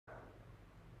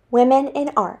Women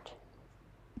in Art.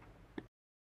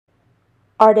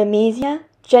 Artemisia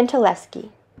Gentileschi.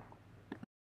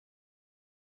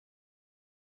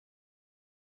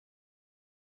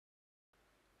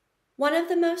 One of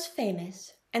the most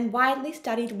famous and widely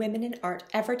studied women in art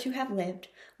ever to have lived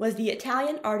was the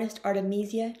Italian artist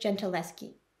Artemisia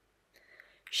Gentileschi.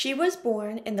 She was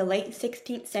born in the late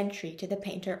 16th century to the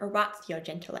painter Orazio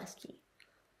Gentileschi.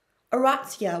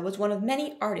 Orazio was one of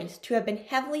many artists who have been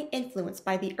heavily influenced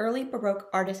by the early Baroque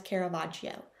artist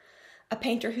Caravaggio, a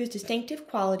painter whose distinctive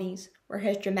qualities were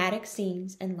his dramatic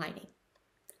scenes and lighting.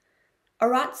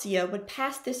 Orazio would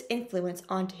pass this influence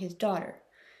on to his daughter,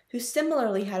 who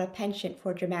similarly had a penchant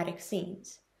for dramatic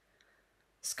scenes.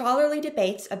 Scholarly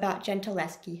debates about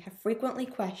Gentileschi have frequently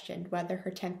questioned whether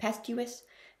her tempestuous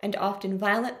and often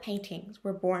violent paintings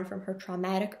were born from her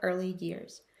traumatic early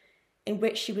years, in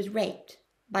which she was raped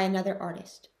by another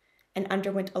artist and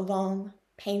underwent a long,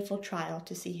 painful trial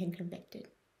to see him convicted.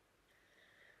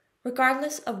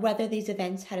 Regardless of whether these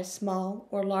events had a small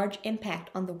or large impact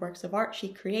on the works of art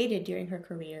she created during her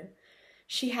career,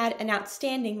 she had an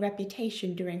outstanding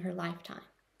reputation during her lifetime.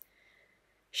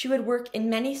 She would work in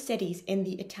many cities in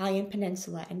the Italian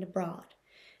peninsula and abroad,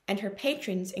 and her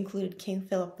patrons included King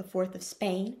Philip IV of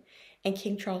Spain and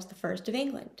King Charles I of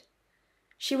England.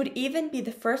 She would even be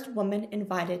the first woman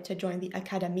invited to join the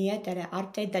Accademia delle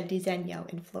Arti del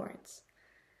Disegno in Florence.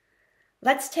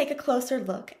 Let's take a closer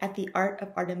look at the art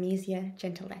of Artemisia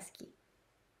Gentileschi.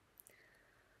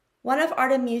 One of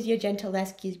Artemisia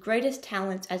Gentileschi's greatest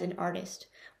talents as an artist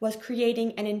was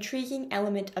creating an intriguing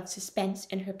element of suspense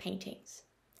in her paintings.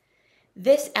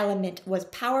 This element was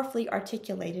powerfully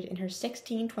articulated in her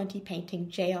 1620 painting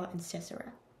Jael and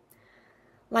Sisera.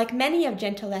 Like many of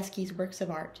Gentileschi's works of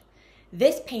art,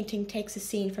 this painting takes a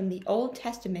scene from the Old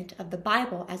Testament of the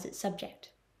Bible as its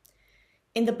subject.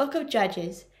 In the book of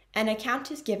Judges, an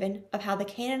account is given of how the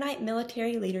Canaanite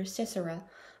military leader Sisera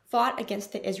fought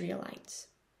against the Israelites.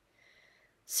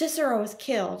 Sisera was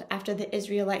killed after the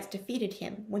Israelites defeated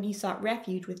him when he sought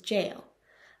refuge with Jael,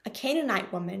 a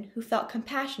Canaanite woman who felt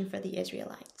compassion for the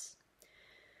Israelites.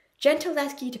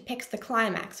 Gentileschi depicts the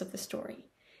climax of the story,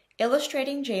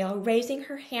 illustrating Jael raising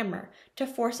her hammer to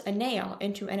force a nail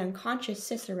into an unconscious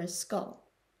Sisera's skull.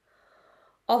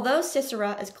 Although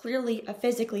Sisera is clearly a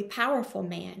physically powerful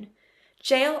man,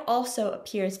 Jael also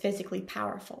appears physically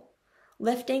powerful,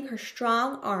 lifting her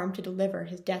strong arm to deliver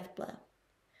his death blow.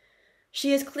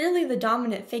 She is clearly the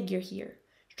dominant figure here,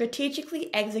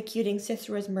 strategically executing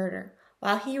Sisera's murder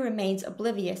while he remains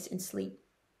oblivious in sleep.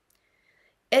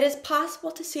 It is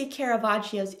possible to see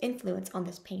Caravaggio's influence on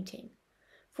this painting.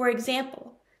 For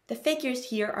example, the figures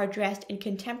here are dressed in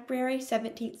contemporary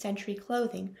 17th century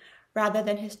clothing rather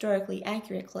than historically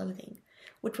accurate clothing,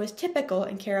 which was typical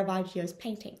in Caravaggio's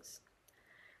paintings.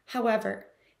 However,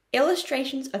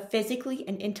 illustrations of physically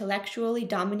and intellectually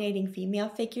dominating female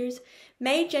figures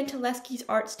made Gentileschi's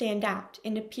art stand out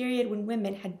in a period when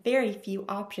women had very few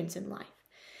options in life,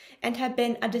 and have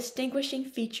been a distinguishing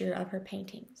feature of her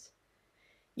paintings.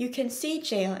 You can see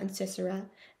Jael and Sisera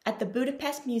at the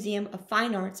Budapest Museum of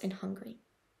Fine Arts in Hungary.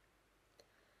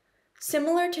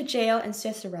 Similar to Jael and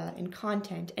Sisera in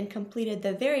content and completed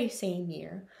the very same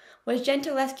year was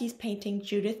Gentileschi's painting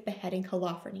Judith beheading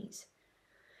Holofernes.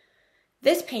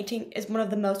 This painting is one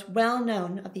of the most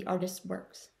well-known of the artist's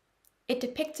works. It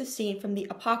depicts a scene from the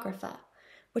Apocrypha,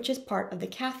 which is part of the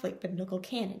Catholic biblical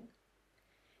canon.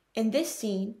 In this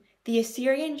scene, the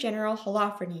Assyrian general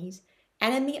Holofernes,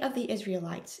 enemy of the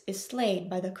Israelites, is slain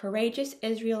by the courageous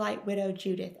Israelite widow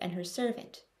Judith and her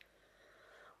servant.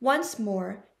 Once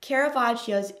more,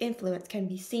 Caravaggio's influence can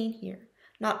be seen here,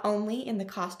 not only in the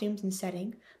costumes and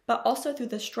setting, but also through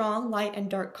the strong light and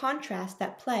dark contrasts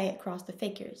that play across the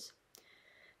figures.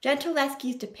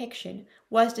 Gentileschi's depiction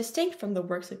was distinct from the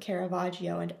works of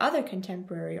Caravaggio and other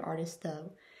contemporary artists,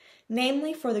 though,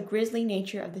 namely for the grisly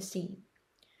nature of the scene.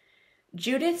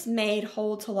 Judith's maid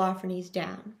holds Holofernes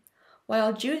down,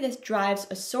 while Judith drives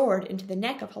a sword into the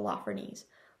neck of Holofernes,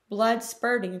 blood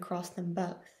spurting across them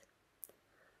both.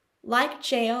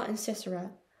 Like Jael and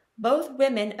Sisera, both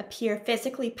women appear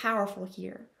physically powerful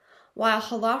here, while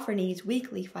Holofernes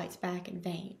weakly fights back in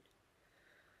vain.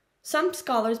 Some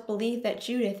scholars believe that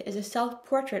Judith is a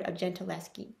self-portrait of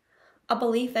Gentileschi, a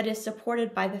belief that is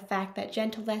supported by the fact that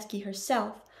Gentileschi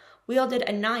herself wielded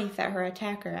a knife at her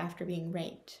attacker after being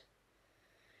raped.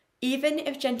 Even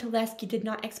if Gentileschi did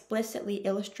not explicitly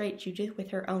illustrate Judith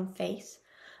with her own face,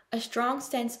 a strong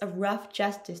sense of rough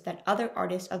justice that other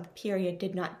artists of the period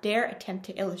did not dare attempt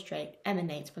to illustrate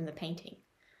emanates from the painting.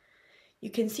 You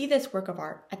can see this work of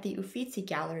art at the Uffizi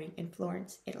Gallery in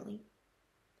Florence, Italy.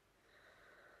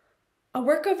 A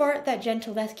work of art that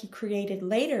Gentileschi created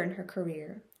later in her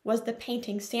career was the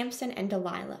painting Samson and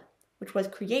Delilah, which was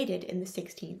created in the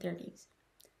 1630s.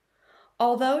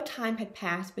 Although time had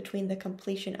passed between the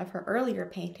completion of her earlier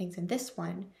paintings and this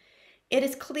one, it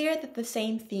is clear that the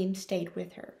same theme stayed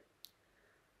with her.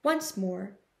 Once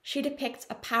more, she depicts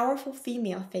a powerful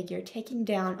female figure taking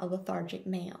down a lethargic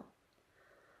male.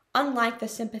 Unlike the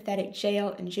sympathetic Jael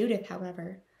and Judith,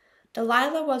 however,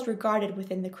 Delilah was regarded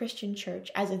within the Christian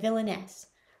church as a villainess,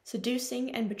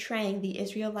 seducing and betraying the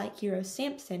Israelite hero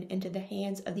Samson into the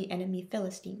hands of the enemy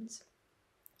Philistines.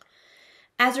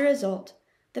 As a result,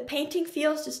 the painting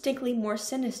feels distinctly more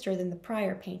sinister than the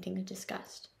prior painting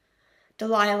discussed.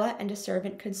 Delilah and a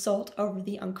servant consult over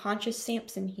the unconscious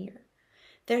Samson here,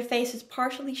 their faces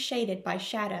partially shaded by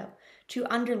shadow to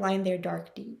underline their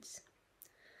dark deeds.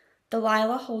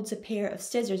 Delilah holds a pair of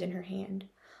scissors in her hand,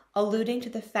 alluding to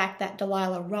the fact that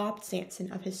Delilah robbed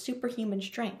Samson of his superhuman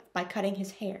strength by cutting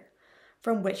his hair,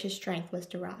 from which his strength was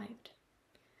derived.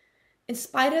 In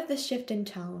spite of the shift in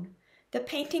tone, the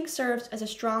painting serves as a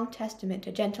strong testament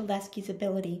to Gentileschi's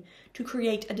ability to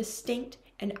create a distinct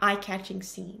and eye-catching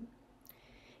scene.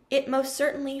 It most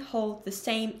certainly holds the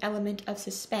same element of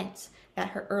suspense that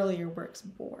her earlier works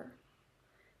bore.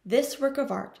 This work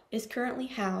of art is currently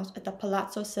housed at the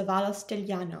Palazzo Cavallo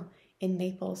Stigliano in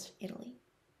Naples, Italy.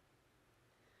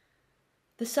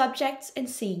 The subjects and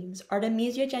scenes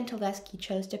Artemisia Gentileschi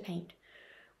chose to paint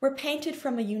were painted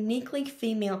from a uniquely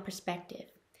female perspective,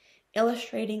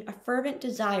 illustrating a fervent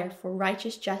desire for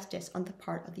righteous justice on the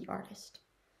part of the artist.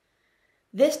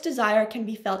 This desire can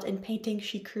be felt in paintings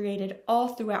she created all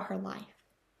throughout her life.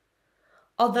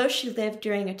 Although she lived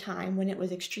during a time when it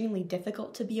was extremely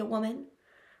difficult to be a woman,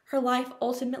 her life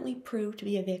ultimately proved to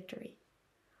be a victory.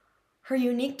 Her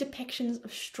unique depictions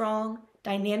of strong,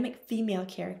 dynamic female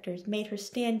characters made her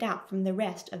stand out from the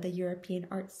rest of the European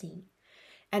art scene,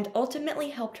 and ultimately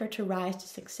helped her to rise to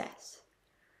success.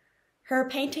 Her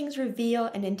paintings reveal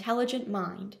an intelligent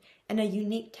mind and a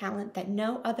unique talent that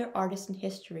no other artist in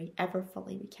history ever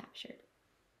fully recaptured.